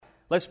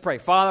Let's pray.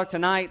 Father,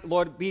 tonight,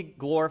 Lord, be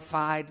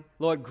glorified.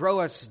 Lord,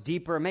 grow us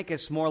deeper. Make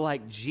us more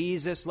like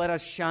Jesus. Let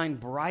us shine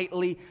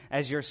brightly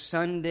as your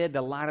Son did,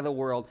 the light of the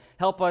world.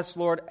 Help us,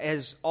 Lord,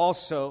 as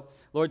also,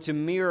 Lord, to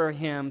mirror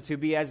him, to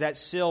be as that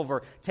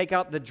silver. Take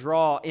out the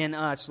draw in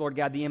us, Lord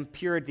God, the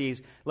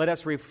impurities. Let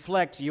us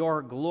reflect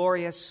your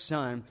glorious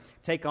Son.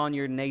 Take on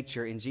your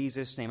nature in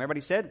Jesus' name.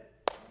 Everybody said?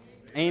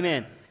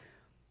 Amen.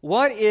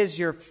 What is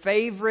your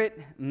favorite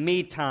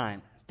me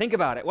time? Think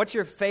about it. What's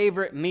your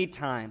favorite me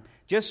time?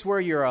 Just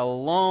where you're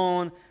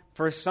alone.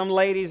 For some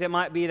ladies, it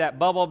might be that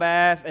bubble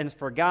bath. And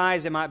for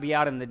guys, it might be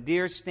out in the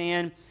deer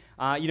stand.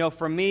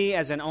 For me,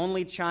 as an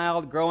only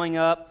child growing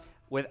up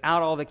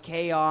without all the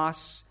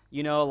chaos,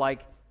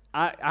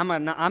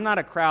 I'm not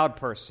a crowd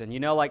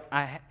person.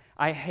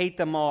 I hate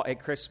them all at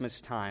Christmas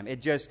time.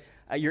 It just...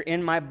 you're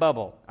in my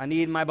bubble. I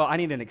need my bubble. I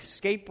need an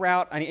escape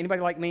route.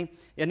 Anybody like me?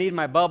 I need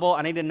my bubble.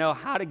 I need to know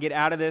how to get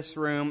out of this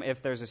room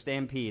if there's a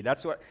stampede.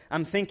 That's what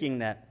I'm thinking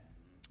that.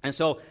 And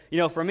so,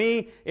 for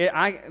me,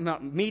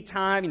 me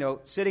time,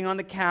 sitting on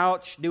the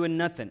couch doing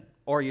nothing.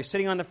 Or you're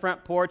sitting on the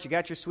front porch, you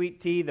got your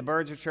sweet tea, the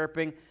birds are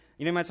chirping.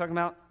 You know what I'm talking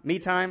about? Me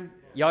time?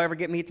 Y'all ever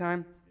get me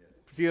time?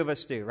 A few of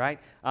us do,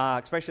 right?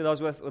 Especially those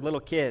with little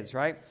kids,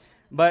 right?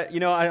 But,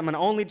 I'm an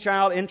only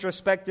child,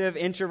 introspective,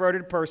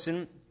 introverted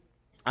person.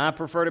 I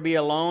prefer to be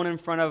alone in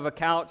front of a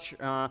couch,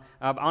 on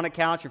a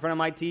couch in front of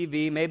my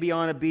TV, maybe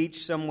on a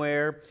beach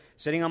somewhere,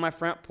 sitting on my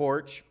front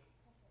porch.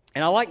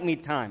 And I like me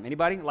time.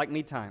 Anybody like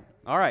me time?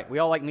 All right, we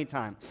all like me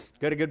time.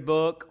 Get a good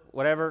book,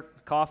 whatever,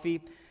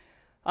 coffee.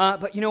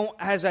 But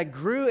as I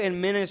grew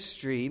in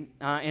ministry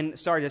and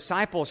started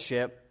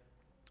discipleship,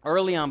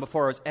 early on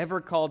before I was ever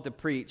called to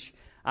preach,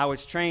 I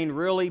was trained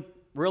really,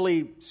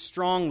 really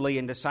strongly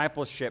in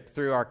discipleship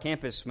through our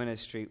campus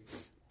ministry.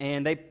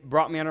 And they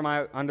brought me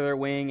under their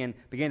wing and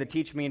began to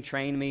teach me and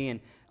train me,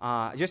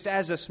 and just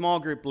as a small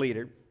group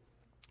leader.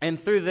 And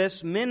through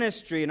this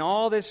ministry and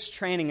all this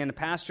training and the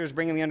pastors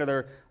bringing me under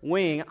their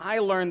wing, I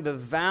learned the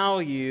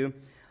value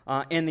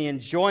and the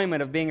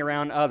enjoyment of being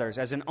around others.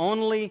 As an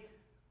only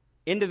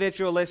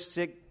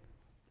individualistic,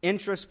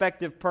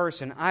 introspective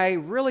person, I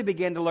really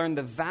began to learn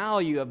the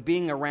value of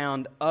being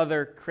around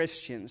other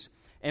Christians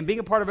and being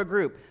a part of a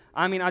group.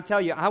 I mean, I tell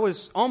you, I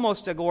was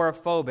almost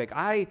agoraphobic.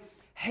 I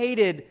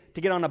hated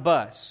to get on a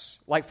bus.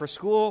 Like for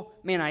school,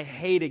 man, I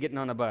hated getting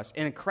on a bus.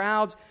 In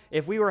crowds,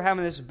 if we were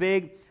having this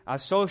big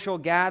social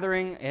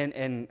gathering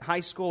in high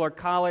school or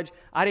college,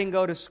 I didn't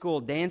go to school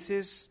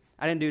dances.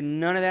 I didn't do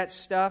none of that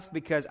stuff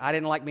because I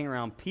didn't like being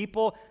around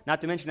people.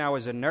 Not to mention I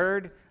was a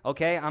nerd.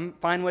 Okay, I'm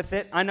fine with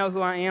it. I know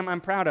who I am. I'm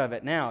proud of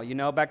it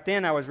now. Back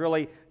then I was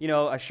really,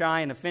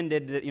 shy and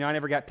offended that, I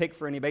never got picked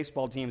for any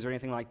baseball teams or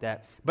anything like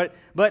that.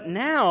 But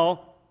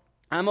now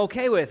I'm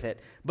okay with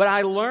it. But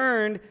I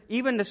learned,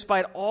 even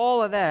despite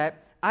all of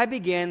that, I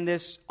began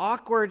this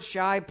awkward,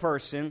 shy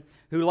person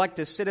who liked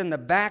to sit in the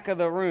back of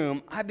the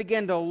room. I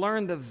began to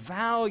learn the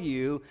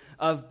value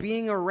of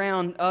being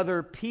around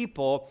other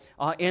people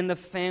in the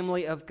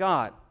family of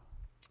God.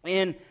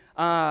 And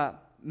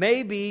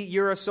maybe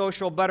you're a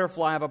social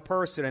butterfly of a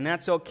person, and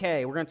that's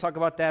okay. We're going to talk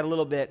about that a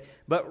little bit.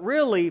 But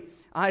really,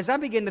 as I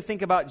begin to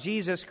think about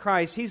Jesus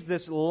Christ, He's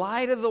this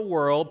light of the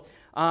world,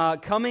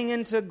 coming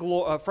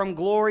into from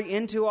glory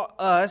into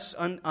us,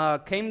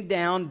 came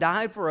down,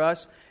 died for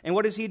us. And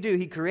what does He do?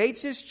 He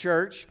creates His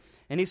church,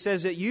 and He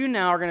says that you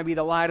now are going to be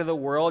the light of the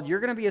world. You're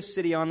going to be a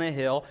city on the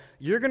hill.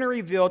 You're going to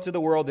reveal to the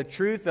world the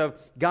truth of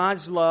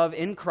God's love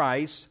in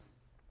Christ.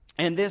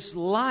 And this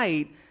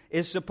light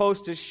is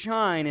supposed to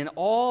shine in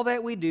all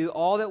that we do,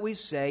 all that we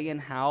say, and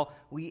how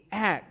we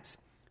act.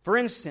 For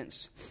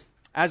instance,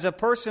 as a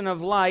person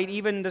of light,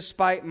 even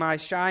despite my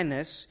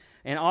shyness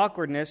and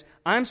awkwardness,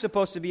 I'm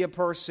supposed to be a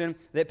person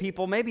that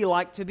people maybe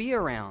like to be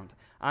around.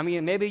 I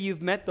mean, maybe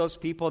you've met those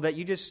people that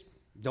you just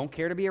don't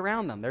care to be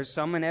around them. There's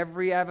some in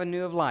every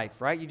avenue of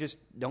life, right? You just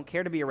don't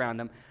care to be around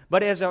them.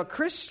 But as a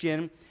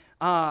Christian,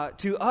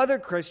 to other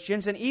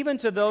Christians, and even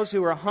to those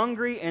who are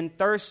hungry and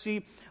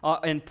thirsty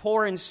and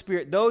poor in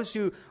spirit, those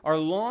who are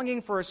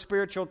longing for a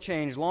spiritual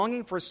change,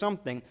 longing for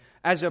something,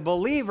 as a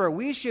believer,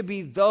 we should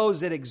be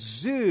those that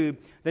exude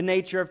the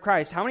nature of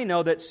Christ. How many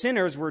know that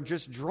sinners were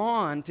just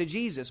drawn to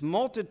Jesus?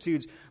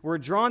 Multitudes were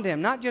drawn to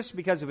Him, not just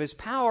because of His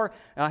power,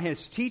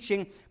 His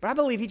teaching, but I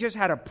believe He just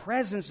had a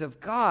presence of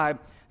God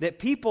that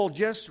people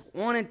just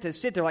wanted to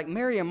sit there, like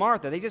Mary and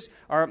Martha.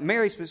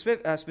 Mary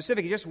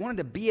specifically, just wanted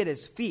to be at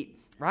His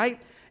feet,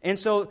 right? And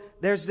so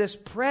there's this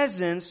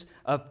presence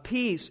of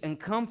peace and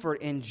comfort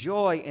and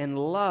joy and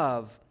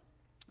love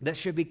that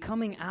should be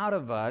coming out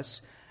of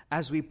us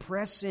as we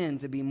press in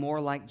to be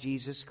more like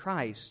Jesus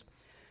Christ.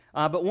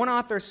 But one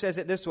author says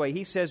it this way.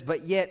 He says,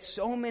 but yet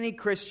so many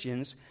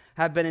Christians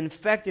have been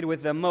infected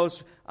with the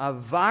most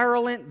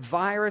virulent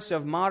virus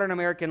of modern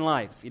American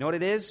life. You know what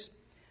it is?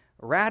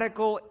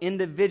 Radical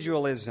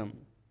individualism.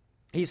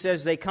 He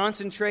says they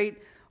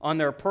concentrate on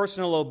their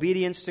personal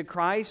obedience to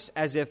Christ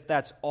as if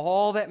that's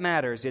all that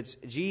matters. It's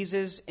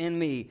Jesus in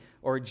me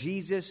or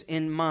Jesus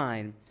in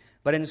mine.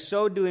 But in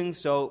so doing,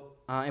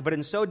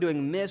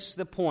 miss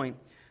the point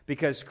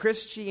because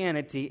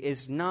Christianity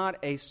is not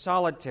a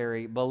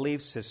solitary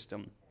belief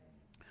system.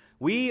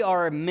 We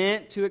are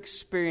meant to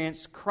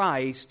experience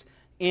Christ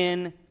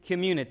in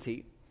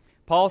community.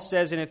 Paul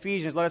says in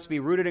Ephesians, let us be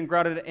rooted and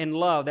grounded in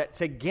love, that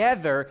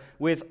together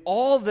with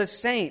all the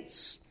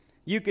saints,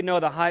 you can know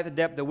the height, the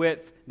depth, the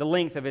width, the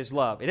length of His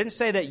love. It didn't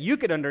say that you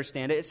could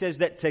understand it. It says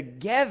that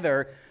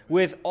together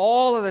with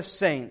all of the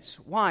saints.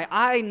 Why?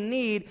 I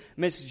need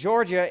Miss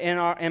Georgia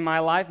in my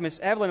life, Miss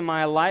Evelyn in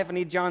my life. I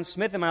need John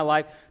Smith in my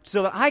life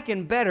so that I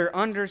can better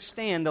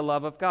understand the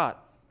love of God.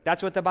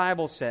 That's what the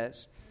Bible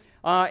says.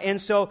 And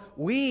so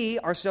we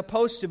are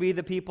supposed to be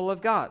the people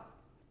of God.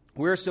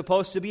 We're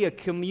supposed to be a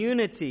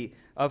community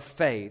of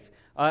faith.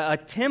 A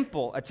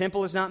temple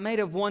is not made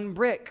of one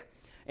brick.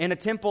 In a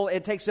temple,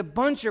 it takes a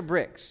bunch of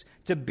bricks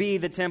to be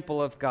the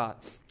temple of God.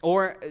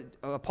 Or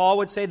Paul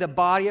would say the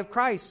body of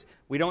Christ.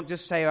 We don't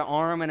just say an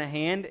arm and a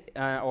hand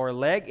or a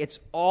leg. It's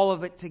all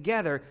of it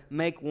together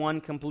make one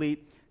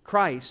complete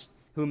Christ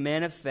who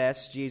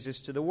manifests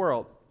Jesus to the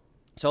world.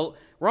 So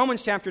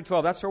Romans chapter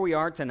 12, that's where we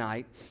are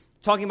tonight,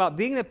 talking about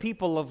being the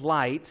people of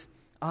light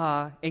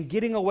and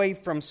getting away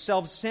from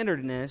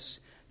self-centeredness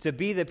to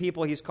be the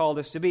people He's called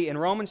us to be. In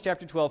Romans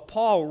chapter 12,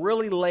 Paul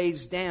really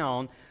lays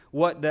down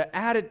what the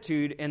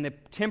attitude and the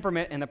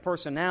temperament and the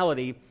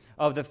personality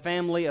of the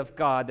family of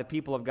God, the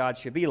people of God,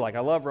 should be like. I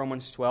love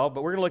Romans 12,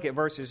 but we're going to look at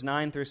verses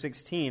 9 through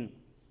 16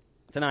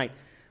 tonight.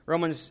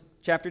 Romans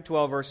chapter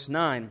 12, verse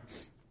 9.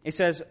 It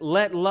says,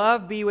 let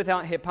love be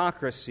without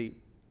hypocrisy.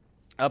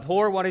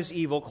 Abhor what is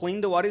evil,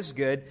 cling to what is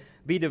good,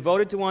 be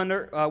devoted to one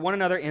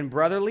another in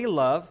brotherly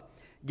love,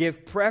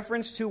 give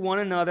preference to one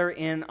another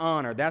in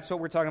honor. That's what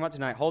we're talking about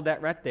tonight. Hold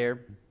that right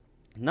there.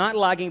 Not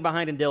lagging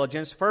behind in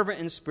diligence, fervent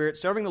in spirit,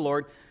 serving the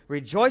Lord,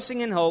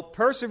 rejoicing in hope,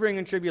 persevering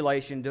in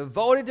tribulation,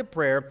 devoted to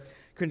prayer,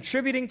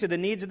 contributing to the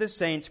needs of the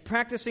saints,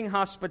 practicing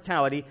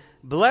hospitality.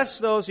 Bless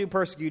those who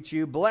persecute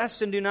you,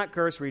 bless and do not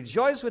curse,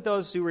 rejoice with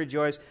those who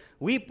rejoice,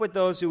 weep with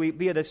those who weep.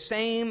 Be of the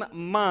same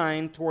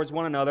mind towards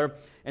one another,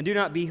 and do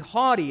not be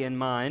haughty in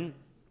mind,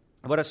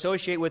 but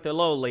associate with the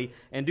lowly,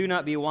 and do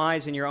not be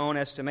wise in your own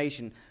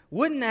estimation.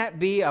 Wouldn't that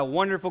be a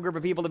wonderful group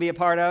of people to be a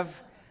part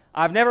of?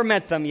 I've never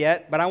met them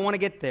yet, but I want to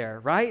get there,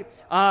 right?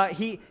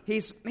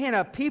 He's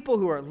a people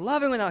who are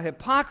loving without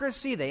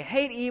hypocrisy. They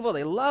hate evil.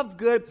 They love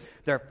good.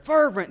 They're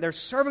fervent. They're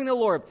serving the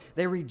Lord.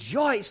 They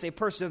rejoice. They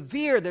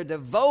persevere. They're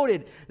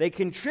devoted. They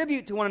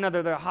contribute to one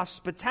another. Their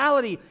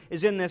hospitality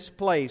is in this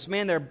place.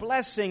 Man, they're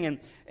blessing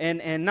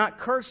and not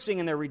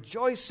cursing, and they're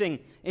rejoicing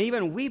and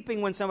even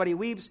weeping when somebody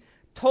weeps.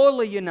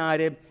 Totally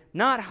united,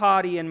 not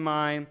haughty in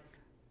mind,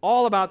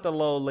 all about the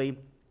lowly,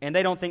 and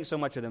they don't think so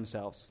much of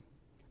themselves.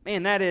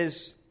 Man, that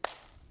is...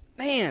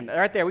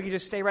 right there. We can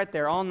just stay right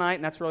there all night,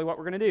 and that's really what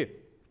we're going to do.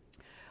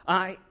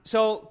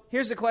 So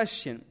here's the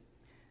question.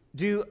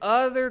 Do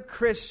other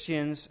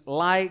Christians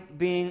like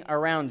being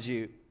around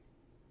you?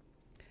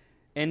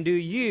 And do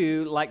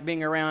you like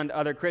being around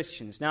other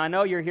Christians? Now, I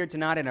know you're here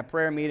tonight in a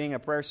prayer meeting, a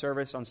prayer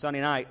service on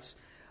Sunday nights,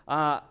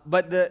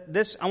 but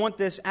I want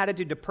this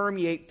attitude to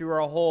permeate through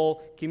our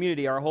whole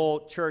community, our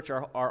whole church,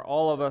 our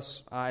all of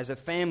us as a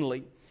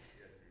family.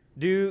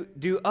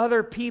 Do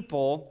other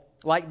people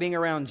like being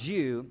around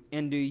you,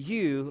 and do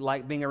you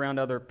like being around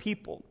other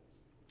people?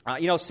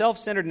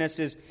 Self-centeredness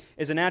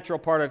is a natural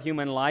part of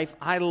human life.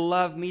 I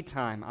love me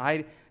time.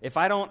 If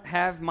I don't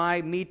have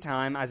my me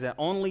time as an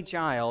only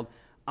child,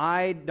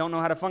 I don't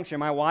know how to function.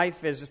 My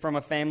wife is from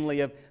a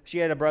family she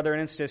had a brother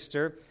and a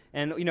sister,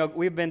 and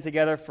we've been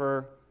together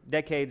for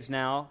decades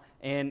now,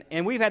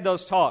 and we've had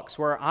those talks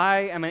where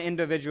I am an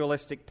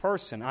individualistic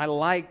person. I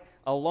like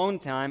alone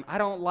time. I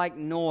don't like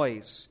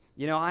noise.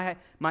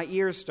 My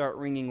ears start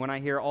ringing when I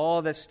hear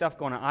all this stuff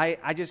going on.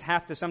 I just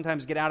have to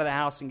sometimes get out of the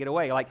house and get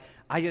away.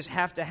 I just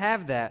have to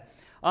have that.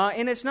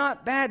 And it's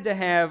not bad to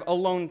have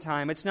alone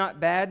time. It's not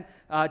bad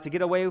to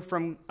get away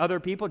from other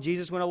people.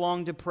 Jesus went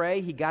along to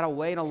pray. He got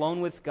away and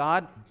alone with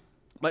God.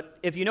 But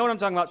if you know what I'm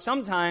talking about,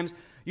 sometimes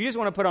you just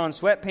want to put on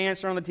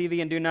sweatpants, turn on the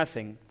TV, and do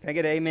nothing. Can I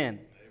get an amen?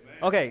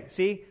 Okay,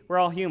 see, we're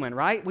all human,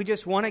 right? We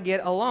just want to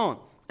get alone.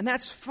 And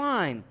that's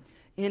fine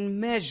in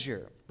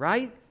measure,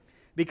 right?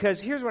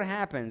 Because here's what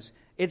happens.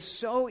 It's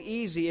so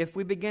easy if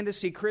we begin to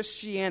see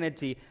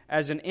Christianity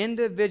as an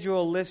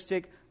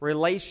individualistic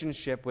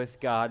relationship with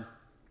God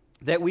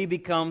that we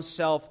become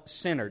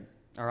self-centered,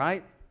 all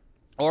right?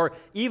 Or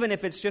even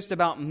if it's just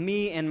about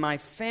me and my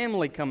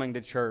family coming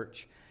to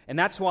church, and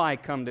that's why I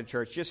come to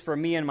church, just for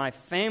me and my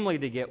family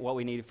to get what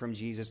we need from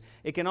Jesus,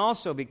 it can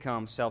also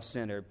become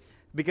self-centered.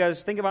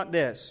 Because think about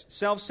this.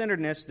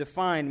 Self-centeredness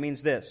defined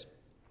means this.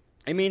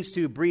 It means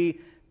to be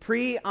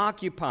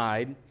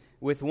preoccupied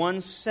with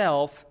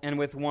oneself and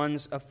with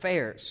one's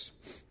affairs.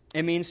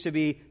 It means to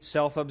be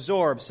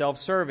self-absorbed,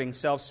 self-serving,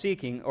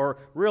 self-seeking, or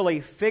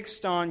really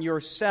fixed on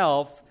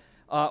yourself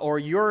or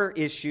your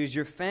issues,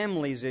 your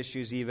family's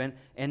issues even,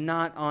 and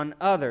not on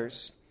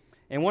others.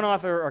 And one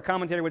author or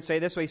commentator would say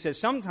this way. He says,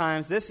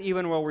 sometimes this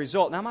even will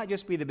result, that might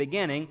just be the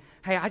beginning,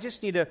 hey, I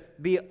just need to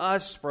be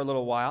us for a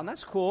little while, and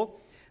that's cool.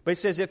 But he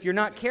says if you're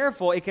not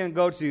careful, it can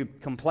go to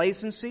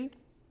complacency,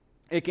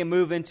 It can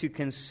move into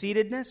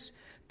conceitedness,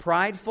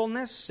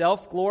 pridefulness,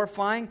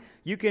 self-glorifying.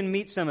 You can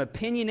meet some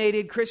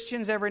opinionated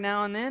Christians every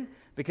now and then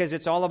because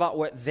it's all about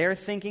what they're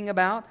thinking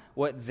about,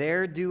 what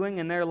they're doing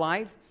in their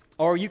life.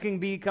 Or you can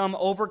become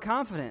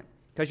overconfident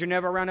because you're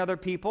never around other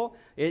people.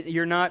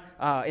 You're not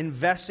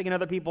investing in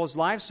other people's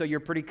lives, so you're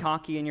pretty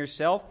cocky in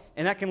yourself,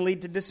 and that can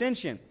lead to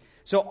dissension.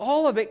 So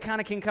all of it kind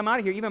of can come out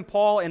of here. Even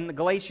Paul in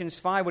Galatians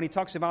 5, when he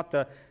talks about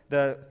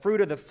the fruit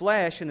of the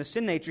flesh and the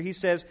sin nature, he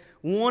says,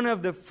 one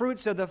of the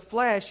fruits of the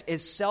flesh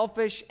is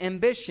selfish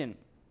ambition.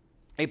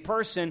 A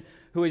person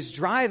who is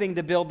striving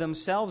to build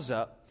themselves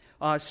up,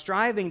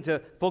 striving to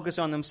focus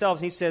on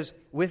themselves. And he says,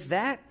 with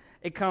that,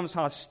 it comes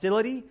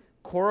hostility,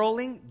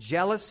 quarreling,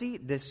 jealousy,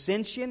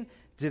 dissension,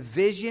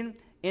 division,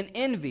 and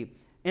envy.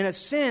 In a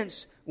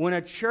sense, when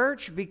a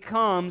church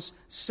becomes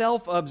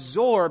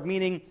self-absorbed,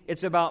 meaning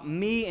it's about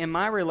me and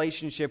my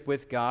relationship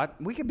with God,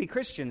 we can be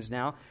Christians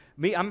now.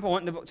 I'm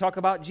wanting to talk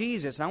about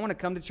Jesus, and I want to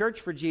come to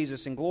church for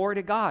Jesus, and glory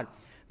to God.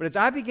 But as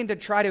I begin to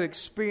try to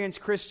experience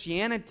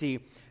Christianity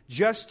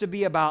just to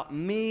be about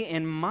me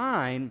and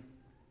mine,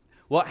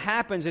 what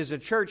happens is the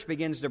church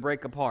begins to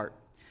break apart.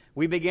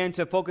 We begin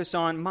to focus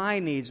on my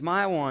needs,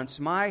 my wants,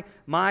 my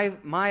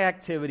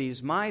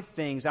activities, my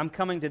things. I'm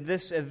coming to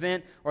this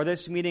event or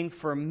this meeting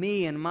for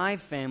me and my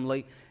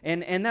family.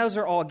 And those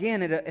are all,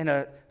 again, in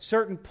a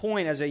certain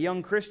point as a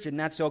young Christian,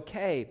 that's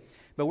okay.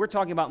 But we're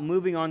talking about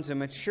moving on to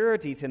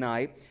maturity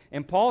tonight.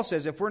 And Paul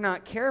says if we're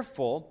not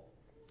careful,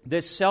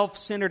 this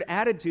self-centered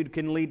attitude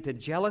can lead to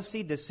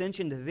jealousy,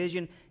 dissension,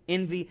 division,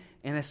 envy,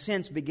 and in a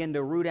sense begin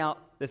to root out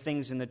the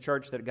things in the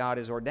church that God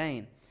has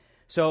ordained.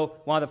 So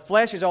while the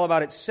flesh is all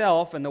about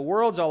itself and the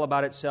world's all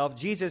about itself,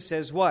 Jesus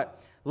says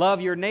what? Love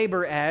your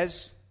neighbor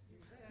as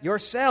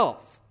yourself,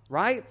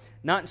 right?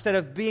 Not instead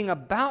of being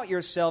about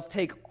yourself,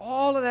 take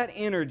all of that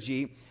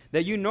energy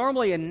that you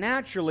normally and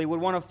naturally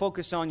would want to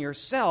focus on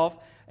yourself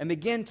and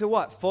begin to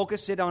what?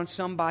 Focus it on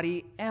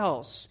somebody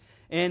else.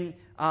 And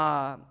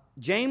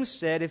James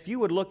said if you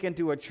would look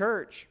into a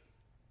church,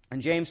 in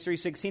James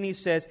 3:16, he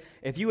says,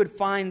 if you would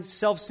find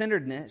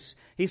self-centeredness,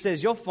 he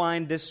says, you'll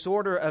find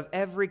disorder of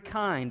every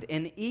kind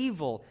and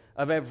evil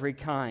of every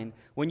kind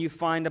when you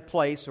find a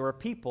place or a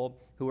people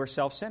who are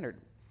self-centered.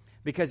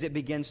 Because it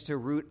begins to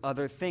root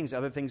other things.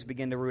 Other things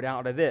begin to root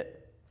out of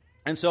it.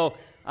 And so,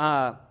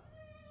 I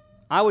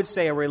would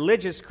say a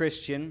religious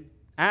Christian,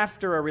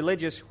 after a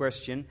religious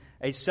Christian,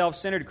 a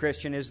self-centered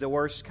Christian is the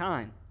worst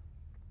kind.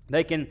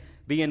 They can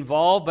be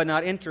involved but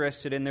not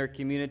interested in their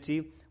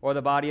community or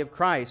the body of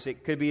Christ.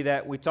 It could be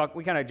that we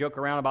kind of joke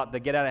around about the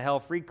get out of hell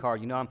free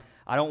card. You know,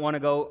 I don't want to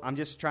go, I'm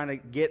just trying to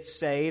get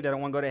saved. I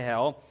don't want to go to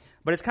hell.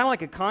 But it's kind of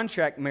like a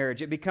contract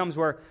marriage. It becomes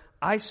where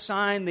I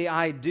sign the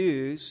I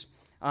do's,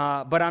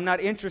 but I'm not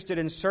interested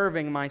in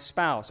serving my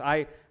spouse.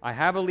 I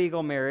have a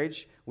legal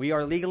marriage. We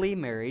are legally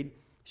married.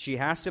 She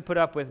has to put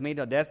up with me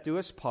till death do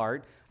us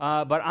part.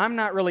 But I'm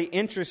not really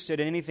interested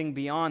in anything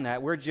beyond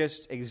that. We're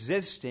just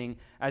existing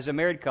as a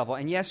married couple.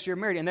 And yes, you're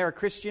married. And there are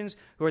Christians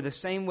who are the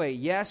same way.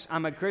 Yes,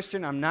 I'm a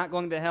Christian. I'm not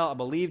going to hell. I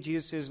believe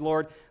Jesus is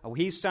Lord.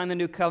 He signed the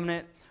new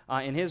covenant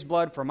in His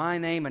blood for my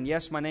name. And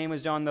yes, my name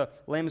is on the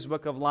Lamb's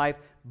Book of Life.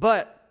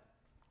 But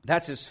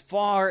that's as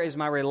far as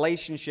my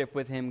relationship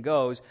with Him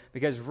goes,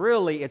 because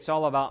really it's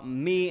all about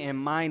me and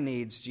my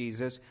needs,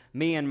 Jesus,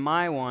 me and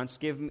my wants.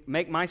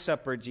 Make my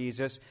supper,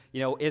 Jesus. You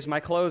know, is my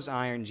clothes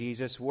ironed,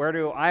 Jesus? Where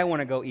do I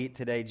want to go eat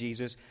today,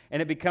 Jesus?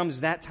 And it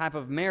becomes that type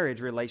of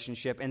marriage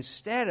relationship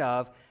instead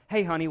of,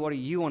 hey, honey, what do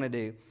you want to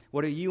do?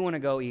 What do you want to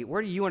go eat?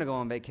 Where do you want to go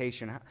on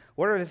vacation?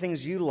 What are the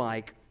things you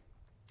like?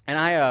 And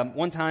I,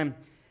 one time,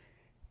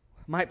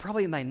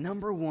 probably my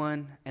number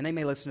one, and they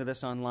may listen to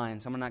this online,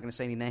 so I'm not going to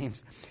say any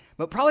names,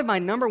 but probably my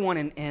number one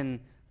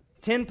in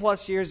 10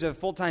 plus years of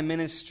full-time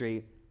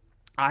ministry,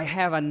 I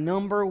have a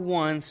number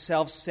one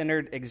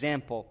self-centered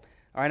example.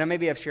 All right, now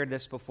maybe I've shared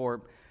this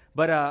before,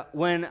 but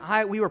when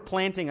we were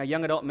planting a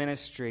young adult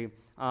ministry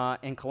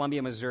in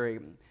Columbia, Missouri.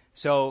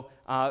 So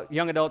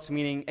young adults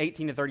meaning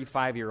 18 to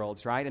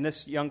 35-year-olds, right? And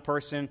this young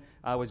person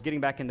was getting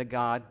back into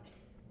God.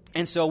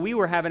 And so we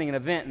were having an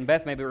event, and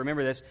Beth maybe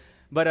remember this,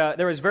 but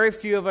there was very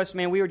few of us,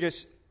 man. We were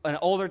just an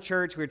older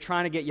church. We were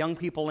trying to get young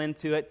people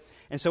into it.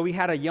 And so we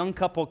had a young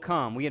couple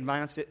come. We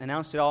announced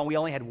it all. We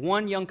only had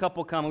one young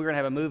couple come. We were going to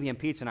have a movie and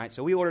pizza night.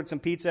 So we ordered some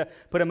pizza,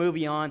 put a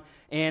movie on,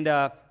 and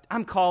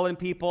I'm calling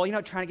people,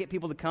 trying to get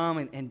people to come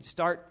and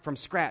start from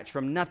scratch,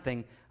 from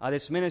nothing,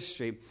 this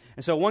ministry.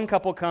 And so one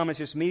couple come. It's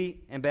just me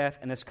and Beth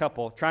and this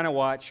couple trying to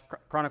watch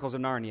Chronicles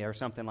of Narnia or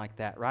something like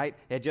that, right?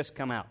 It had just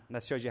come out.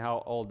 That shows you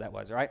how old that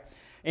was, right?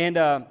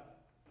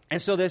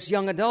 And so this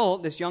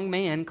young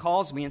man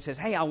calls me and says,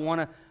 hey, I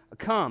want to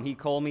come. He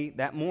called me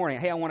that morning.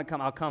 Hey, I want to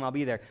come. I'll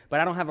be there.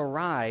 But I don't have a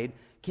ride.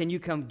 Can you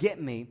come get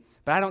me?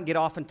 But I don't get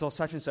off until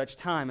such and such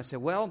time. I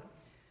said, well,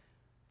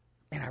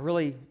 and I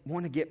really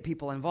want to get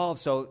people involved.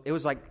 So it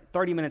was like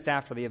 30 minutes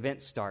after the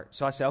event start.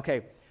 So I said,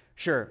 okay,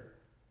 sure.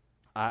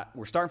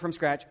 We're starting from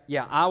scratch.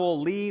 Yeah, I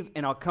will leave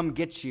and I'll come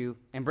get you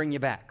and bring you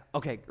back.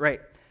 Okay, great.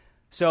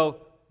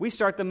 So we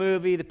start the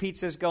movie. The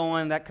pizza's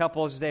going. That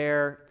couple's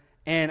there.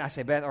 And I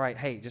say, Beth, all right,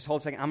 hey, just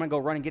hold a second. I'm going to go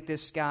run and get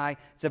this guy.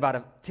 It's about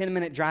a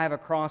 10-minute drive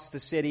across the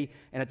city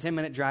and a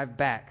 10-minute drive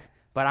back.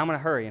 But I'm going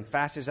to hurry and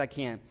fast as I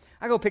can.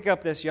 I go pick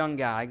up this young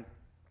guy.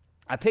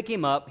 I pick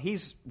him up.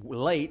 He's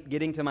late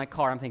getting to my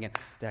car. I'm thinking,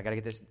 I got to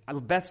get this.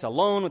 Beth's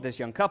alone with this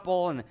young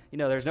couple, and,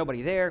 there's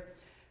nobody there.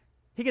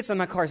 He gets in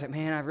my car. He's like,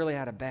 man, I've really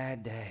had a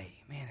bad day.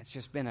 Man, it's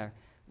just been a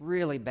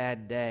really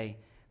bad day.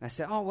 And I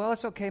said, oh, well,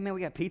 it's okay, man.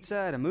 We got pizza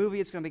and a movie.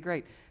 It's going to be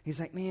great. He's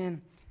like,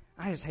 man,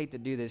 I just hate to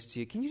do this to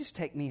you. Can you just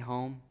take me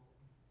home?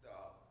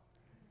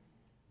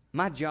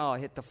 My jaw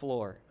hit the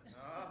floor.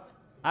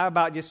 I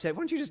about just said, why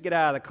don't you just get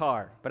out of the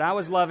car? But I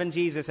was loving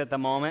Jesus at the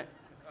moment.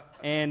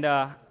 And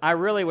I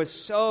really was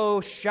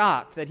so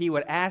shocked that he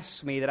would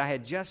ask me that I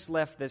had just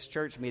left this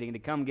church meeting to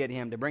come get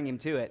him, to bring him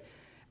to it.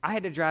 I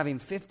had to drive him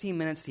 15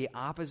 minutes the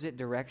opposite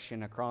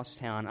direction across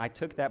town. I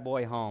took that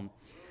boy home.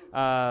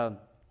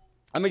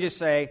 Let me just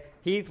say,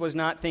 Heath was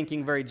not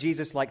thinking very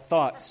Jesus-like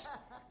thoughts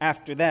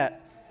after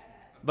that.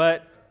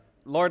 But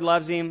Lord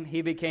loves him.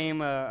 He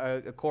became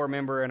a core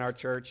member in our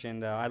church,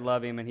 and I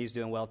love him, and he's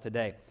doing well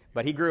today.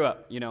 But he grew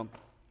up,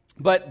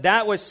 But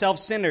that was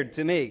self-centered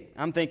to me.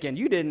 I'm thinking,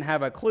 you didn't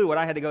have a clue what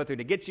I had to go through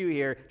to get you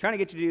here, trying to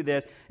get you to do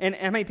this. And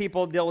how many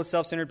people deal with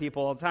self-centered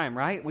people all the time,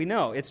 right? We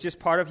know. It's just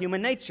part of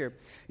human nature.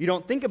 You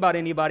don't think about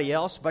anybody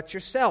else but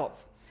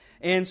yourself.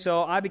 And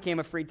so I became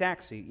a free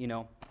taxi,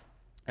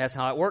 That's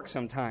how it works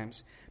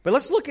sometimes. But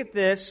let's look at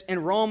this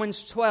in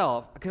Romans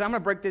 12, because I'm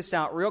going to break this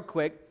out real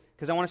quick,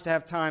 because I want us to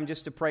have time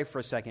just to pray for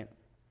a second.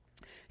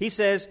 He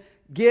says,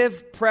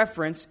 give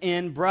preference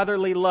in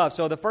brotherly love.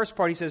 So the first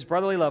part, he says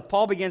brotherly love.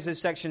 Paul begins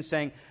this section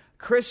saying,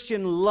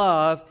 Christian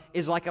love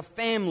is like a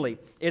family.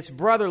 It's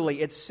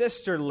brotherly. It's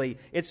sisterly.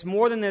 It's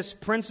more than this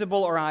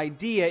principle or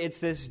idea. It's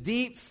this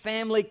deep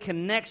family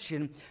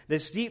connection,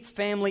 this deep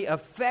family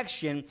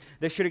affection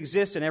that should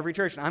exist in every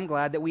church. And I'm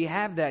glad that we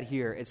have that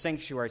here at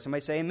Sanctuary.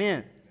 Somebody say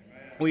amen.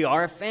 We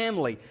are a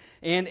family.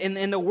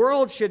 And the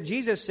world should,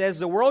 Jesus says,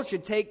 the world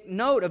should take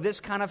note of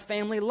this kind of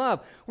family love.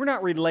 We're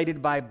not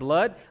related by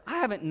blood. I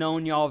haven't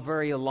known y'all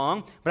very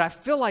long, but I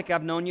feel like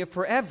I've known you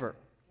forever,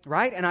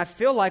 right? And I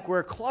feel like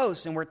we're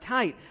close and we're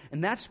tight.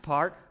 And that's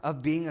part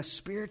of being a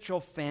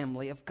spiritual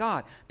family of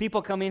God.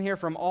 People come in here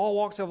from all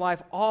walks of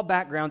life, all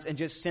backgrounds, and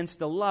just sense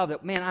the love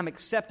that, man, I'm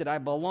accepted, I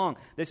belong.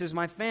 This is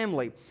my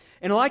family.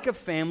 And like a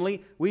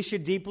family, we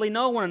should deeply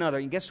know one another.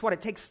 And guess what?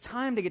 It takes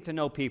time to get to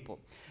know people.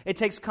 It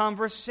takes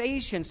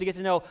conversations to get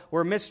to know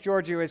where Miss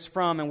Georgia is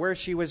from and where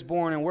she was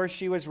born and where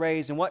she was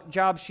raised and what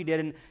job she did.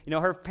 And,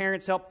 her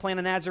parents helped plant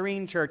a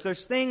Nazarene church.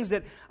 There's things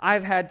that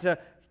I've had to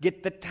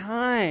get the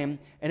time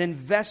and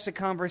invest a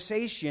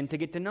conversation to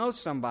get to know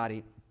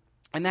somebody.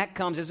 And that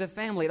comes as a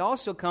family. It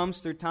also comes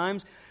through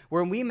times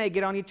where we may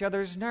get on each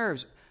other's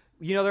nerves.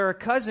 There are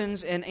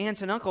cousins and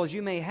aunts and uncles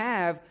you may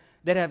have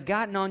that have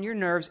gotten on your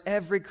nerves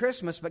every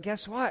Christmas, but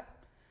guess what?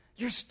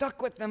 You're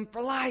stuck with them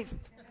for life.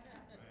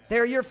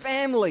 They're your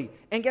family.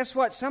 And guess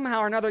what? Somehow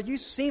or another, you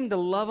seem to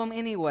love them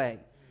anyway.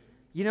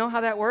 You know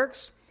how that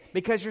works?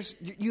 Because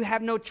you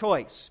have no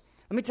choice.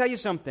 Let me tell you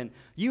something.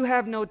 You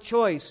have no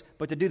choice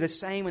but to do the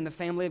same in the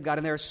family of God.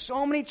 And there are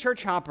so many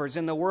church hoppers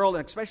in the world,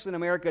 and especially in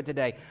America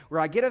today,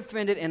 where I get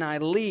offended and I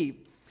leave.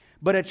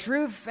 But a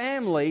true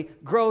family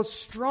grows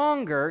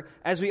stronger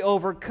as we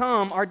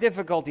overcome our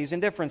difficulties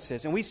and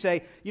differences. And we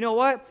say, you know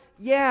what?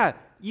 Yeah,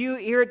 you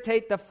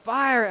irritate the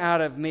fire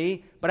out of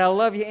me, but I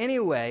love you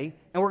anyway,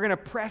 and we're going to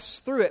press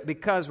through it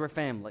because we're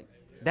family.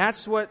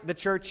 That's what the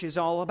church is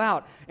all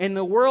about. And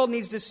the world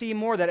needs to see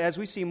more of that. As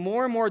we see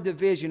more and more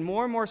division,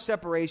 more and more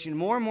separation,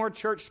 more and more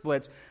church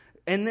splits,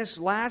 in this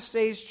last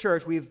days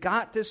church, we've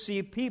got to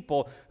see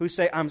people who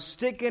say, I'm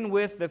sticking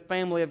with the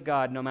family of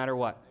God no matter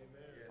what.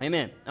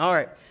 Amen. All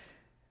right.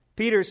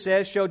 Peter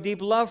says, show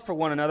deep love for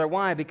one another.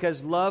 Why?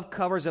 Because love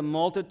covers a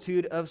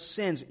multitude of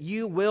sins.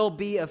 You will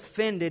be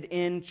offended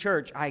in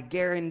church. I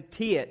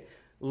guarantee it.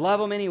 Love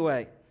them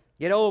anyway.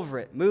 Get over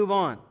it. Move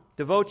on.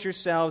 Devote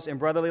yourselves in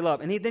brotherly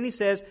love. And then he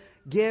says,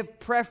 give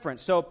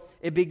preference. So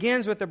it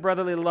begins with the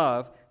brotherly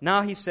love.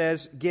 Now he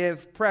says,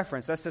 give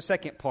preference. That's the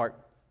second part.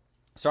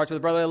 Starts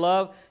with brotherly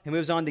love. He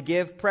moves on to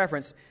give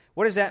preference.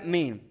 What does that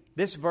mean?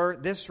 This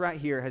right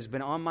here has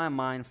been on my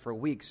mind for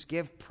weeks.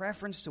 Give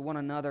preference to one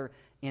another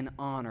in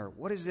honor.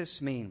 What does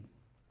this mean?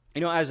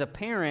 As a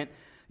parent,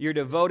 you're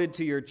devoted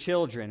to your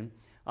children,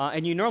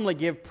 and you normally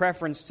give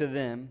preference to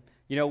them.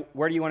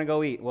 Where do you want to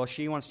go eat? Well,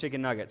 she wants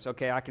chicken nuggets.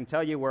 Okay, I can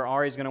tell you where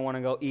Ari's going to want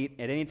to go eat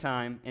at any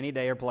time, any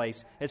day or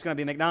place. It's going to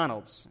be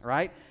McDonald's,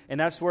 right? And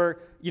that's where,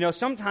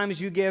 sometimes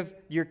you give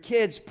your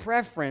kids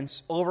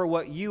preference over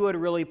what you would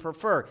really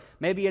prefer.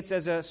 Maybe it's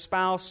as a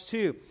spouse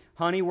too.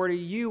 Honey, where do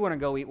you want to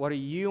go eat? What do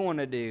you want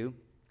to do?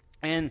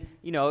 And,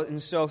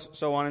 and so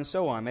on and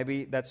so on.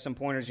 Maybe that's some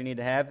pointers you need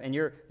to have in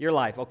your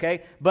life,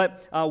 okay?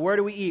 But where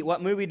do we eat?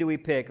 What movie do we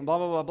pick? And blah,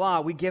 blah, blah,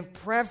 blah. We give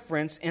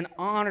preference and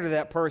honor to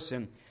that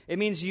person. It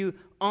means you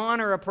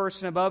honor a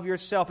person above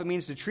yourself. It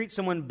means to treat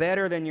someone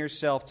better than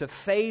yourself, to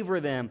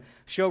favor them,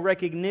 show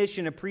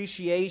recognition,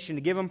 appreciation,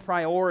 to give them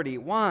priority.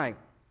 Why?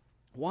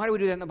 Why do we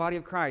do that in the body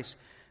of Christ?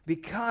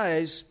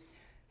 Because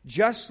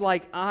just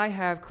like I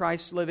have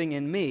Christ living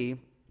in me,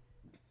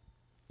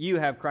 you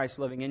have Christ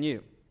living in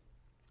you.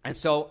 And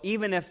so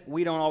even if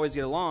we don't always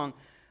get along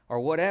or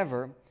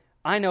whatever,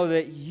 I know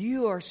that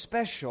you are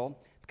special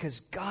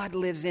because God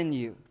lives in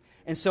you.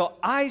 And so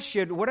I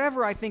should,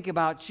 whatever I think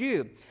about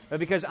you, but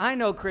because I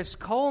know Chris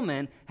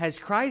Coleman has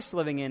Christ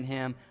living in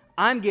him,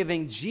 I'm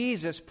giving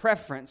Jesus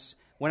preference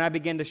when I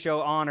begin to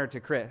show honor to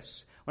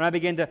Chris, when I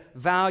begin to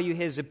value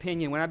his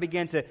opinion, when I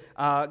begin to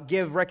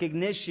give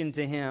recognition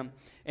to him.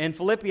 And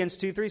Philippians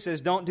 2:3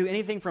 says, don't do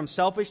anything from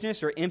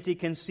selfishness or empty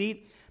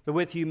conceit, but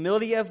with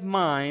humility of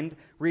mind,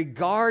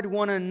 regard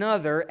one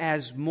another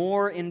as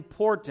more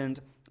important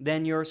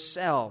than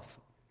yourself.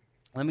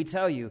 Let me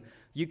tell you,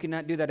 you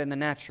cannot do that in the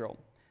natural.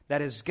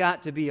 That has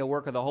got to be a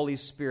work of the Holy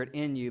Spirit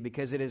in you,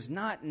 because it is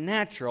not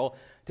natural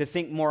to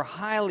think more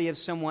highly of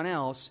someone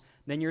else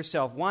than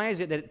yourself. Why is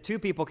it that two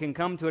people can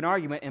come to an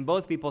argument and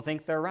both people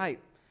think they're right?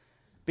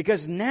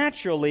 Because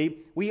naturally,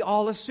 we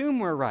all assume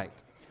we're right.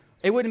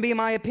 It wouldn't be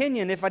my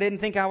opinion if I didn't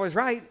think I was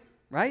right,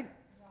 right?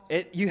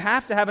 You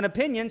have to have an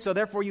opinion, so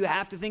therefore you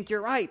have to think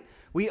you're right.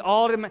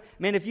 Man,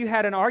 if you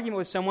had an argument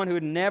with someone who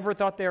had never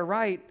thought they're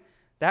right,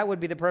 that would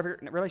be the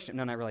perfect relationship.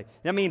 No, not really.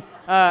 I mean,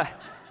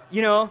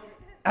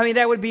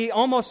 that would be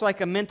almost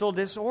like a mental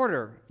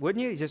disorder,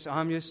 wouldn't you?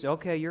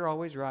 Okay, you're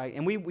always right.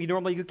 And we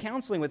normally do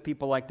counseling with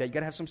people like that. You got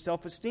to have some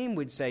self-esteem,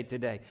 we'd say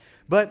today.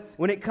 But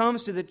when it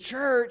comes to the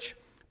church,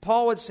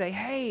 Paul would say,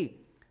 hey,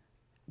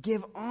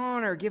 give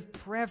honor, give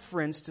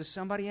preference to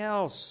somebody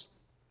else.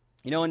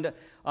 And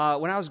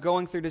when I was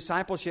going through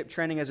discipleship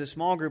training as a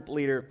small group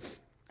leader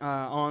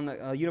on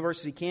the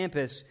university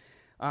campus,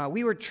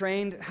 we were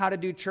trained how to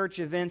do church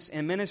events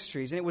and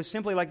ministries. And it was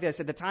simply like this.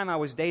 At the time, I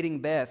was dating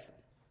Beth,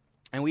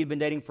 and we'd been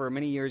dating for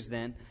many years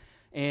then.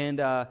 And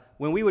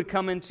when we would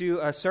come into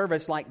a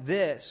service like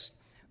this,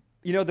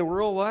 the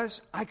rule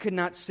was I could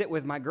not sit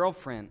with my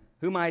girlfriend,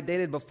 whom I had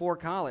dated before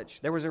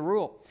college. There was a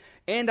rule.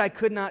 And I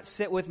could not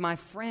sit with my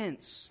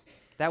friends.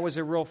 That was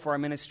a rule for our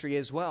ministry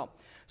as well.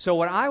 So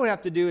what I would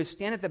have to do is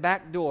stand at the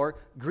back door,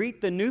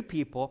 greet the new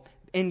people,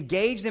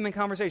 engage them in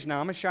conversation.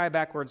 Now, I'm a shy,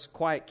 backwards,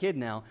 quiet kid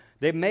now.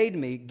 They made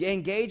me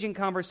engage in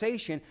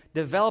conversation,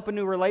 develop a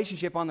new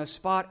relationship on the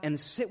spot, and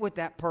sit with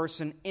that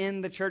person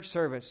in the church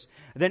service.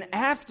 Then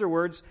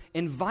afterwards,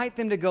 invite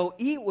them to go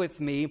eat with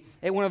me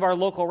at one of our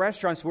local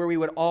restaurants where we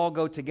would all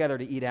go together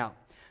to eat out.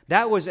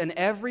 That was an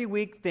every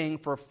week thing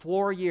for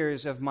 4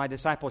 years of my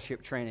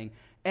discipleship training.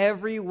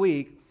 Every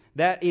week,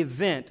 that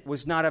event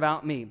was not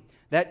about me.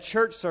 That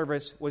church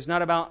service was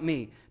not about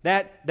me.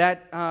 That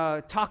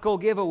taco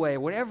giveaway,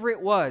 whatever it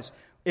was,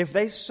 if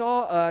they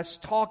saw us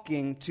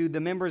talking to the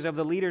members of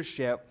the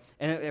leadership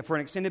and for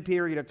an extended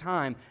period of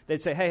time,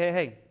 they'd say,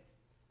 hey,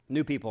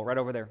 new people right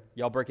over there.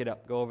 Y'all break it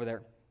up. Go over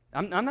there.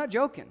 I'm not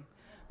joking.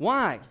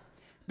 Why?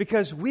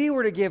 Because we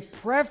were to give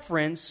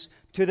preference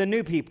to the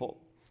new people.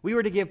 We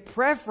were to give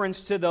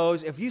preference to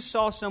those. If you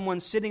saw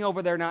someone sitting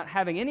over there not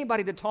having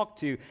anybody to talk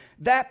to,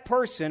 that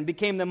person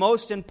became the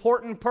most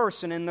important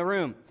person in the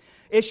room.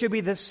 It should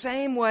be the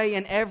same way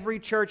in every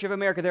church of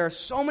America. There are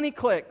so many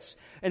cliques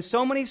and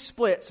so many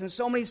splits and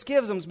so many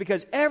schisms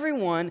because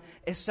everyone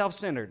is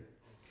self-centered.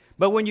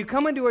 But when you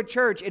come into a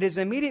church, it is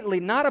immediately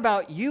not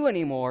about you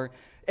anymore.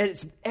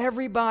 It's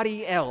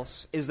everybody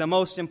else is the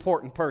most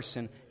important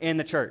person in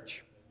the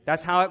church.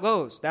 That's how it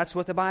goes. That's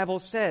what the Bible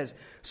says.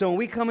 So when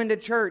we come into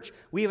church,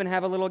 we even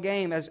have a little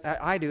game, as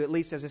I do, at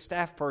least as a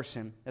staff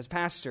person, as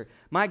pastor.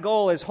 My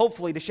goal is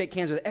hopefully to shake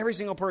hands with every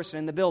single person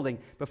in the building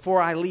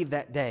before I leave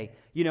that day.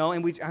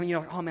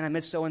 Oh man, I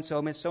miss so-and-so,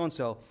 I miss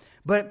so-and-so.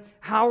 But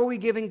how are we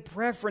giving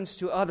preference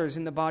to others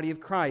in the body of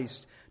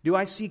Christ? Do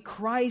I see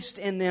Christ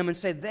in them and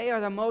say they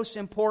are the most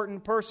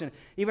important person?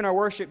 Even our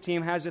worship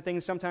team has a thing,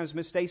 sometimes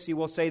Miss Stacy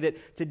will say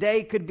that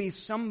today could be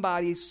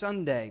somebody's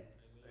Sunday.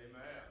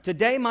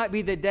 Today might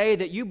be the day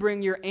that you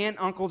bring your aunt,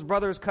 uncles,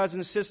 brothers,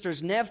 cousins,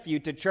 sisters, nephew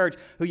to church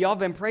who y'all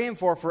been praying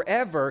for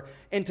forever.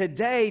 And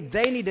today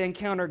they need to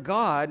encounter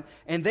God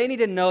and they need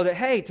to know that,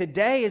 hey,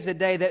 today is a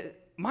day that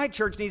my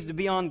church needs to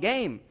be on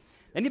game.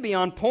 They need to be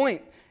on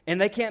point.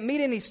 And they can't meet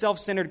any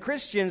self-centered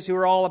Christians who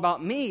are all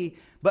about me.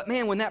 But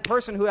man, when that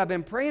person who I've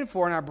been praying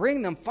for and I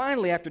bring them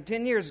finally after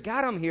 10 years,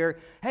 got them here,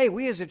 hey,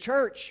 we as a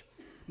church,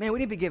 man, we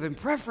need to be giving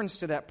preference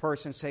to that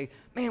person. Say,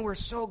 man, we're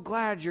so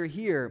glad you're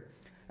here.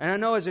 And I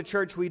know as a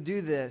church we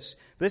do this.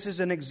 This is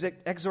an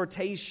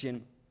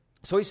exhortation.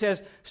 So he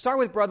says, start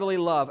with brotherly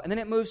love, and then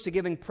it moves to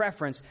giving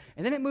preference,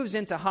 and then it moves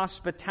into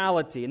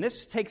hospitality. And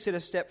this takes it a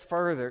step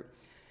further.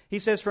 He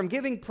says, from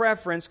giving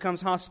preference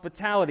comes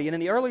hospitality. And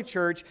in the early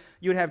church,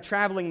 you would have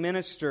traveling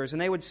ministers,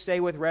 and they would stay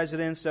with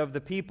residents of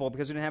the people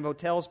because we didn't have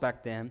hotels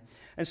back then.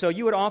 And so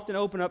you would often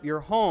open up your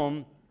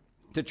home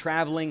to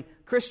traveling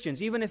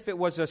Christians, even if it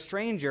was a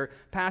stranger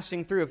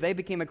passing through. If they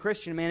became a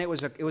Christian, man, it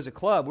was a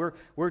club.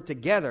 We're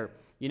together.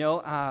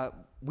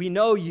 We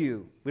know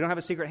you. We don't have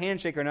a secret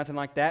handshake or nothing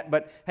like that.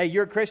 But, hey,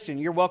 you're a Christian.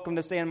 You're welcome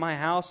to stay in my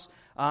house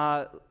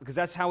because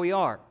that's how we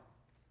are.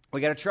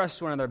 We got to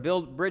trust one another,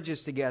 build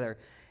bridges together.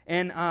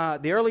 And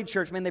the early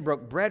church, man, they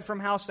broke bread from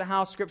house to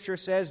house, Scripture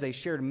says. They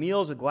shared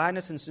meals with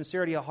gladness and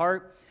sincerity of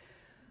heart.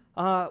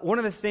 One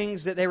of the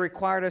things that they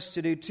required us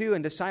to do, too,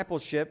 in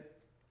discipleship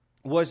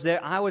was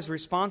that I was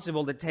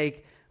responsible to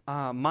take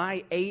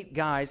my 8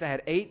 guys. I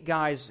had 8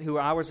 guys who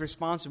I was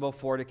responsible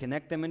for to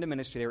connect them into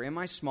ministry. They were in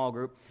my small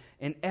group.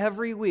 And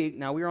every week,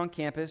 now we were on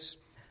campus,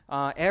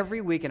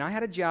 every week, and I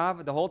had a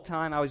job the whole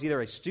time. I was either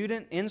a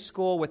student in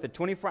school with a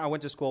 24, I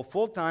went to school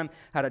full-time,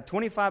 had a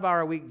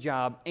 25-hour-a-week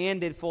job,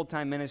 and did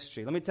full-time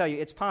ministry. Let me tell you,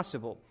 it's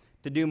possible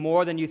to do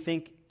more than you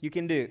think you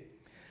can do.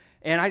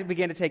 And I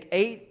began to take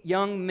 8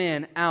 young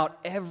men out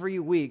every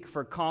week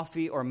for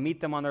coffee or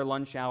meet them on their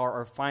lunch hour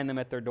or find them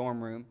at their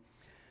dorm room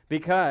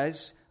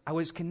because I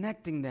was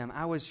connecting them.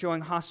 I was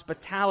showing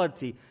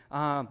hospitality.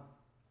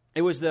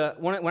 It was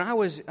when I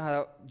was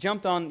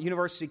jumped on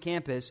university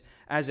campus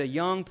as a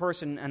young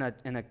person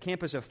in a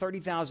campus of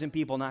 30,000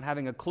 people, not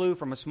having a clue,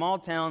 from a small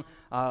town,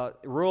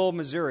 rural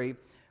Missouri,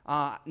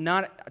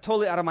 not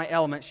totally out of my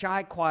element,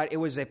 shy, quiet. It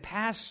was a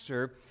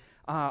pastor,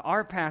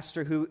 our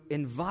pastor, who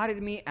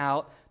invited me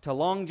out to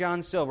Long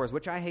John Silver's,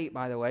 which I hate,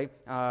 by the way.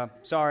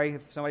 Sorry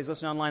if somebody's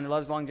listening online that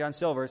loves Long John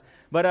Silver's,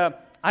 but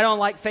I don't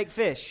like fake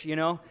fish.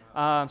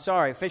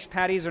 Sorry, fish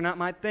patties are not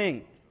my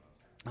thing.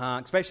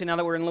 Especially now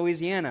that we're in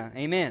Louisiana.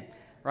 Amen.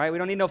 Right? We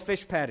don't need no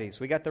fish patties.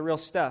 We got the real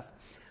stuff.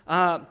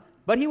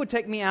 But he would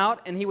take me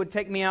out, and he would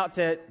take me out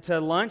to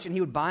lunch, and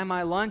he would buy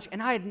my lunch.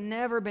 And I had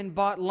never been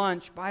bought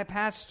lunch by a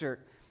pastor.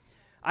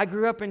 I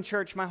grew up in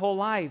church my whole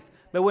life.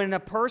 But when a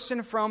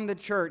person from the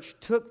church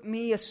took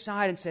me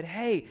aside and said,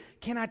 hey,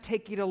 can I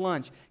take you to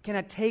lunch? Can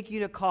I take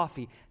you to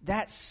coffee?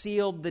 That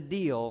sealed the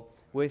deal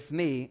with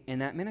me in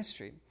that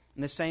ministry.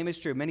 And the same is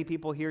true. Many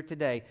people here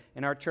today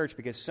in our church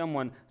because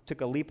someone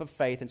took a leap of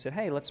faith and said,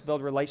 hey, let's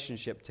build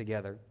relationship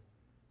together.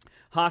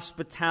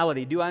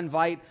 Hospitality. Do I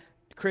invite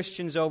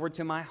Christians over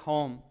to my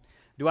home?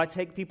 Do I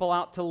take people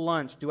out to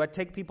lunch? Do I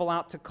take people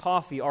out to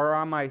coffee? Or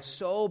am I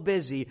so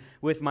busy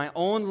with my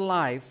own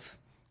life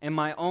and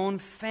my own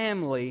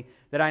family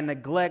that I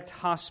neglect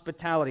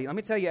hospitality? Let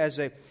me tell you,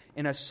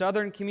 in a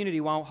southern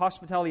community, while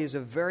hospitality is a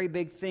very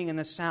big thing in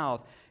the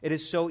South, it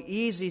is so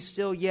easy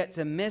still yet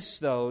to miss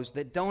those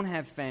that don't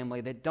have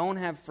family, that don't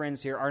have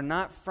friends here, are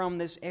not from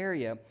this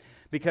area.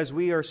 Because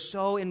we are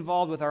so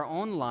involved with our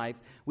own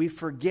life, we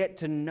forget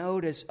to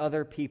notice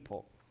other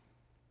people.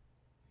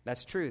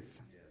 That's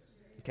truth.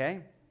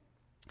 Okay?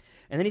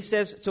 And then he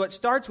says, so it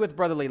starts with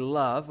brotherly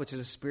love, which is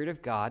a spirit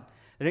of God.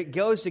 Then it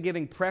goes to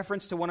giving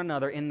preference to one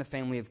another in the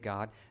family of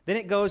God. Then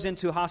it goes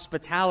into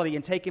hospitality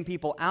and taking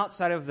people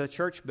outside of the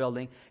church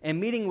building and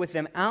meeting with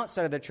them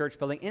outside of the church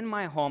building, in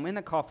my home, in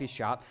the coffee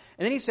shop.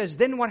 And then he says,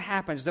 then what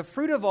happens? The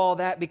fruit of all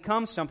that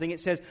becomes something. It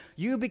says,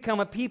 you become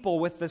a people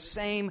with the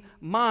same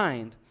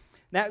mind.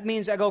 That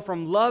means I go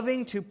from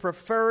loving to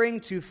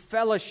preferring to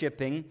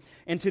fellowshipping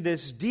into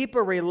this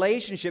deeper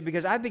relationship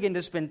because I begin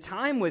to spend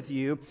time with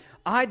you.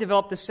 I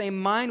develop the same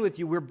mind with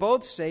you. We're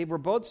both saved. We're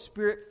both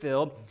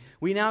Spirit-filled.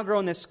 We now grow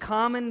in this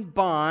common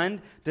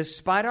bond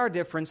despite our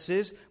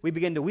differences. We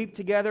begin to weep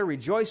together,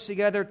 rejoice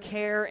together,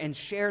 care and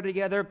share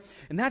together.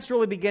 And that's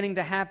really beginning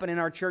to happen in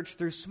our church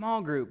through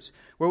small groups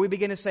where we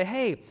begin to say,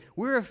 hey,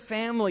 we're a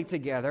family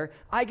together.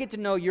 I get to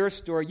know your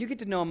story. You get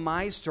to know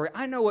my story.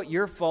 I know what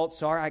your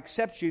faults are. I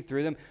accept you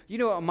through them. You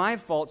know what my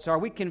faults are.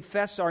 We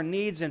confess our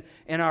needs and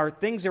our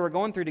things that we're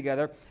going through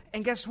together.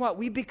 And guess what?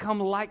 We become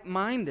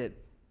like-minded.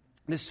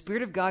 The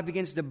Spirit of God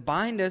begins to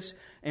bind us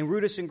and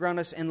root us and ground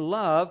us in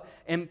love.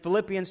 And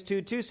Philippians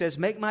 2:2 says,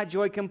 make my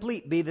joy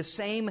complete. Be the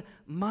same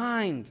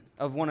mind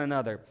of one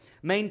another,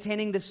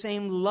 maintaining the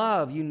same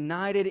love,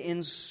 united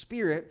in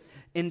spirit,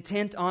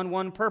 intent on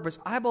one purpose.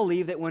 I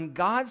believe that when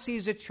God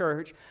sees a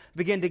church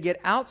begin to get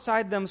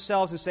outside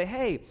themselves and say,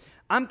 hey,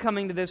 I'm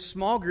coming to this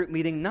small group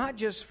meeting not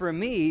just for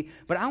me,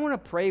 but I want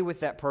to pray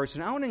with that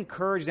person. I want to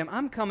encourage them.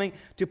 I'm coming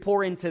to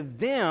pour into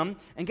them.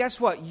 And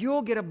guess what?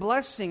 You'll get a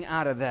blessing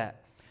out of that.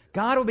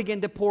 God will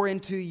begin to pour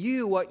into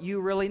you what you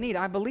really need.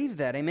 I believe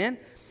that. Amen?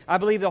 I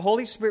believe the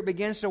Holy Spirit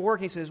begins to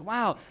work. He says,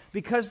 wow,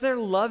 because they're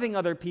loving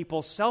other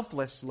people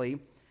selflessly,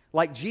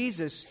 like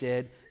Jesus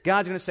did,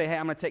 God's going to say, hey,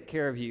 I'm going to take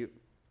care of you.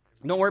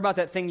 Don't worry about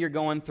that thing you're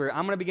going through.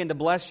 I'm going to begin to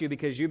bless you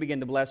because you begin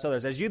to bless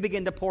others. As you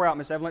begin to pour out,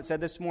 Miss Evelyn said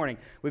this morning,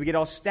 we get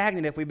all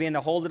stagnant if we begin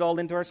to hold it all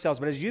into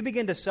ourselves. But as you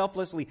begin to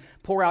selflessly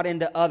pour out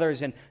into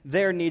others and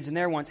their needs and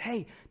their wants,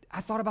 hey, I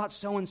thought about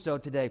so-and-so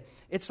today.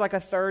 It's like a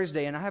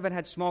Thursday, and I haven't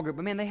had small group.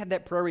 But, man, they had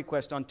that prayer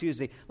request on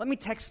Tuesday. Let me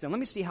text them. Let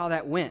me see how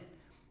that went.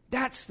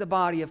 That's the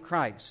body of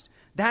Christ.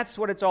 That's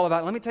what it's all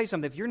about. Let me tell you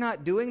something. If you're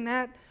not doing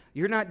that,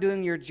 you're not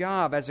doing your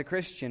job as a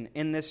Christian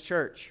in this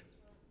church.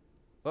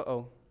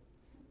 Uh-oh.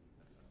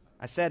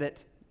 I said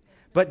it.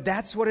 But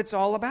that's what it's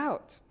all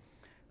about.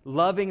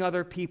 Loving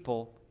other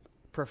people,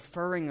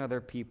 preferring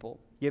other people,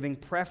 giving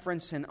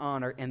preference and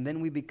honor, and then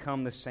we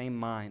become the same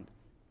mind.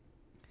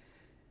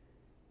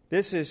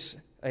 This is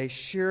a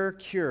sure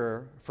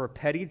cure for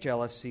petty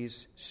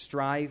jealousies,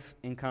 strife,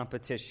 and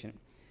competition.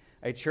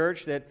 A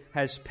church that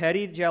has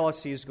petty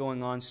jealousies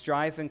going on,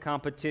 strife, and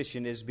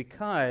competition is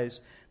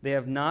because they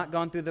have not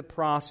gone through the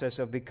process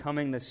of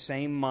becoming the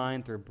same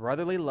mind through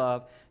brotherly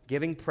love,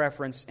 giving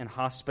preference, and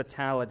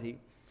hospitality.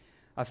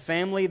 A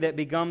family that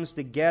becomes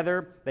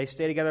together, they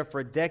stay together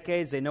for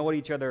decades, they know what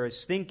each other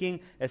is thinking.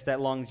 It's that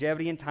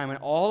longevity in time. And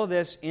all of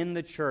this in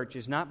the church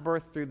is not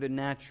birthed through the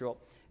natural.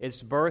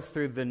 It's birthed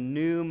through the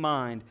new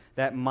mind,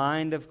 that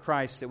mind of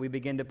Christ that we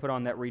begin to put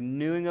on, that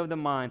renewing of the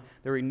mind,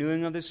 the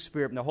renewing of the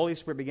Spirit. And the Holy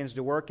Spirit begins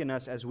to work in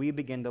us as we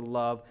begin to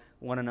love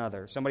one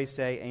another. Somebody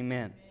say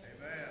amen.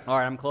 Amen. All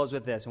right, I'm closed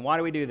with this. And why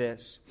do we do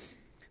this?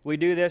 We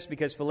do this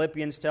because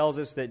Philippians tells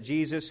us that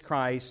Jesus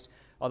Christ,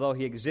 although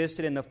He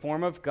existed in the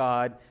form of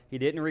God, He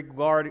didn't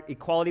regard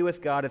equality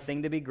with God a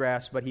thing to be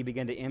grasped, but He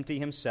began to empty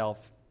Himself,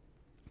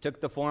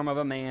 took the form of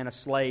a man, a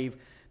slave,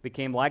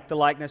 became like the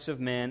likeness of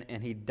men,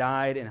 and He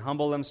died and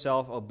humbled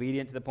Himself,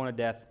 obedient to the point of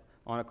death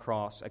on a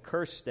cross, a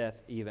cursed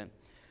death even.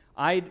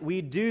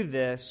 We do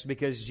this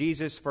because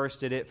Jesus first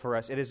did it for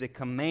us. It is a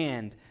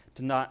command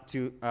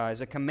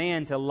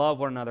to love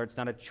one another. It's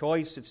not a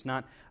choice. It's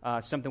not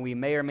something we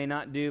may or may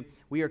not do.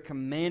 We are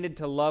commanded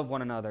to love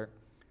one another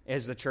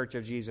as the church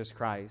of Jesus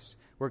Christ.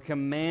 We're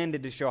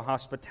commanded to show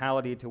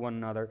hospitality to one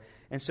another.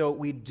 And so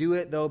we do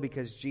it, though,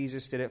 because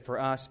Jesus did it for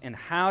us. And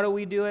how do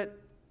we do it?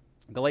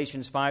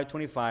 Galatians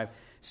 5:25,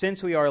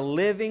 since we are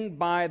living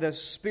by the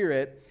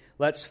Spirit,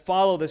 let's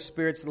follow the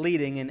Spirit's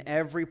leading in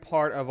every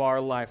part of our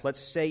life. Let's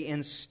stay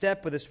in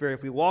step with the Spirit.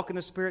 If we walk in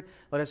the Spirit,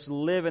 let us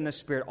live in the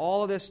Spirit.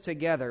 All of this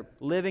together,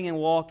 living and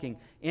walking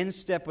in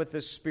step with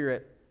the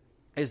Spirit,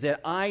 is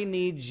that I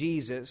need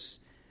Jesus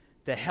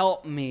to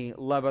help me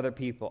love other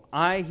people.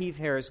 I, Heath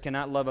Harris,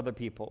 cannot love other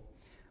people.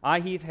 I,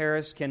 Heath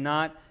Harris,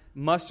 cannot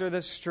muster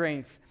the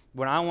strength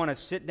when I want to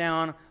sit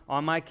down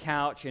on my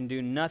couch and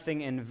do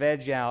nothing and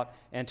veg out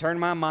and turn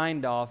my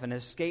mind off and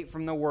escape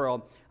from the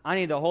world. I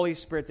need the Holy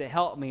Spirit to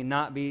help me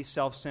not be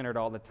self-centered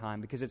all the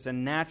time, because it's a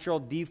natural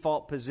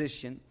default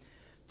position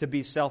to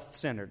be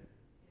self-centered.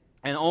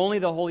 And only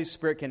the Holy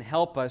Spirit can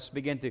help us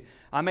begin to,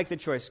 I make the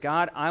choice,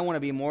 God, I want to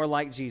be more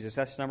like Jesus.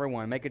 That's number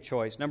one, make a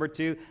choice. Number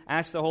two,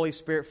 ask the Holy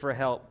Spirit for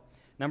help.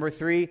 Number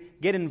three,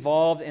 get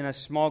involved in a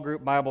small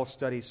group Bible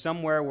study,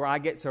 somewhere where I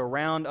get to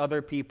around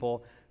other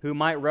people who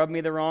might rub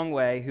me the wrong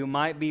way, who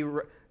might be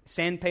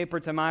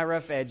sandpaper to my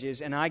rough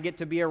edges, and I get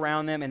to be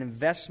around them and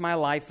invest my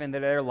life into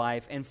their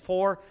life. And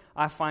four,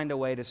 I find a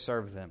way to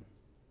serve them.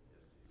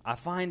 I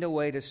find a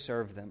way to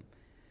serve them.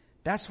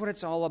 That's what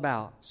it's all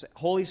about. So,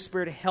 Holy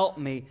Spirit, help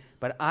me,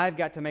 but I've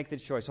got to make the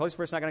choice. The Holy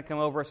Spirit's not going to come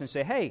over us and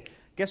say, hey,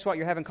 guess what?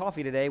 You're having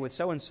coffee today with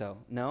so-and-so.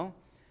 No.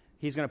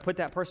 He's going to put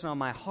that person on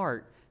my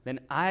heart. Then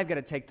I've got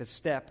to take the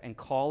step and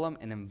call them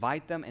and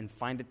invite them and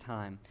find a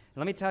time. And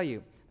let me tell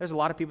you, there's a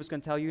lot of people that's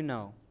going to tell you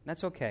no.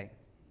 That's okay.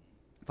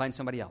 Find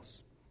somebody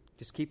else.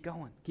 Just keep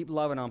going. Keep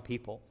loving on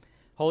people.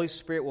 Holy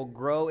Spirit will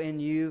grow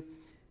in you,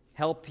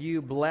 help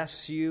you,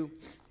 bless you.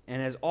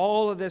 And as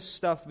all of this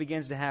stuff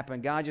begins to happen,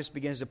 God just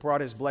begins to pour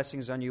out His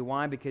blessings on you.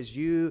 Why? Because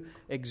you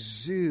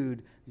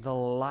exude the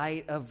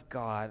light of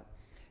God.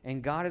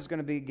 And God is going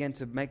to begin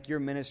to make your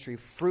ministry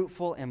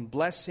fruitful and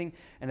blessing.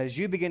 And as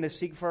you begin to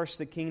seek first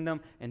the kingdom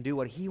and do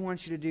what He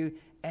wants you to do,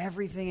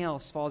 everything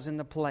else falls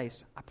into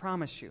place. I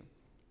promise you.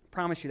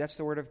 That's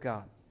the Word of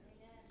God.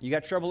 You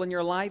got trouble in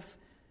your life?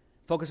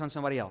 Focus on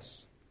somebody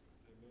else.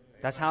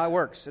 That's how it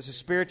works. It's a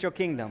spiritual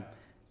kingdom.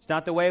 It's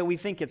not the way we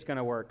think it's going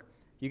to work.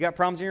 You got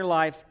problems in your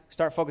life,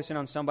 start focusing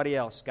on somebody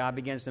else. God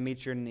begins to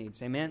meet your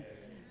needs. Amen?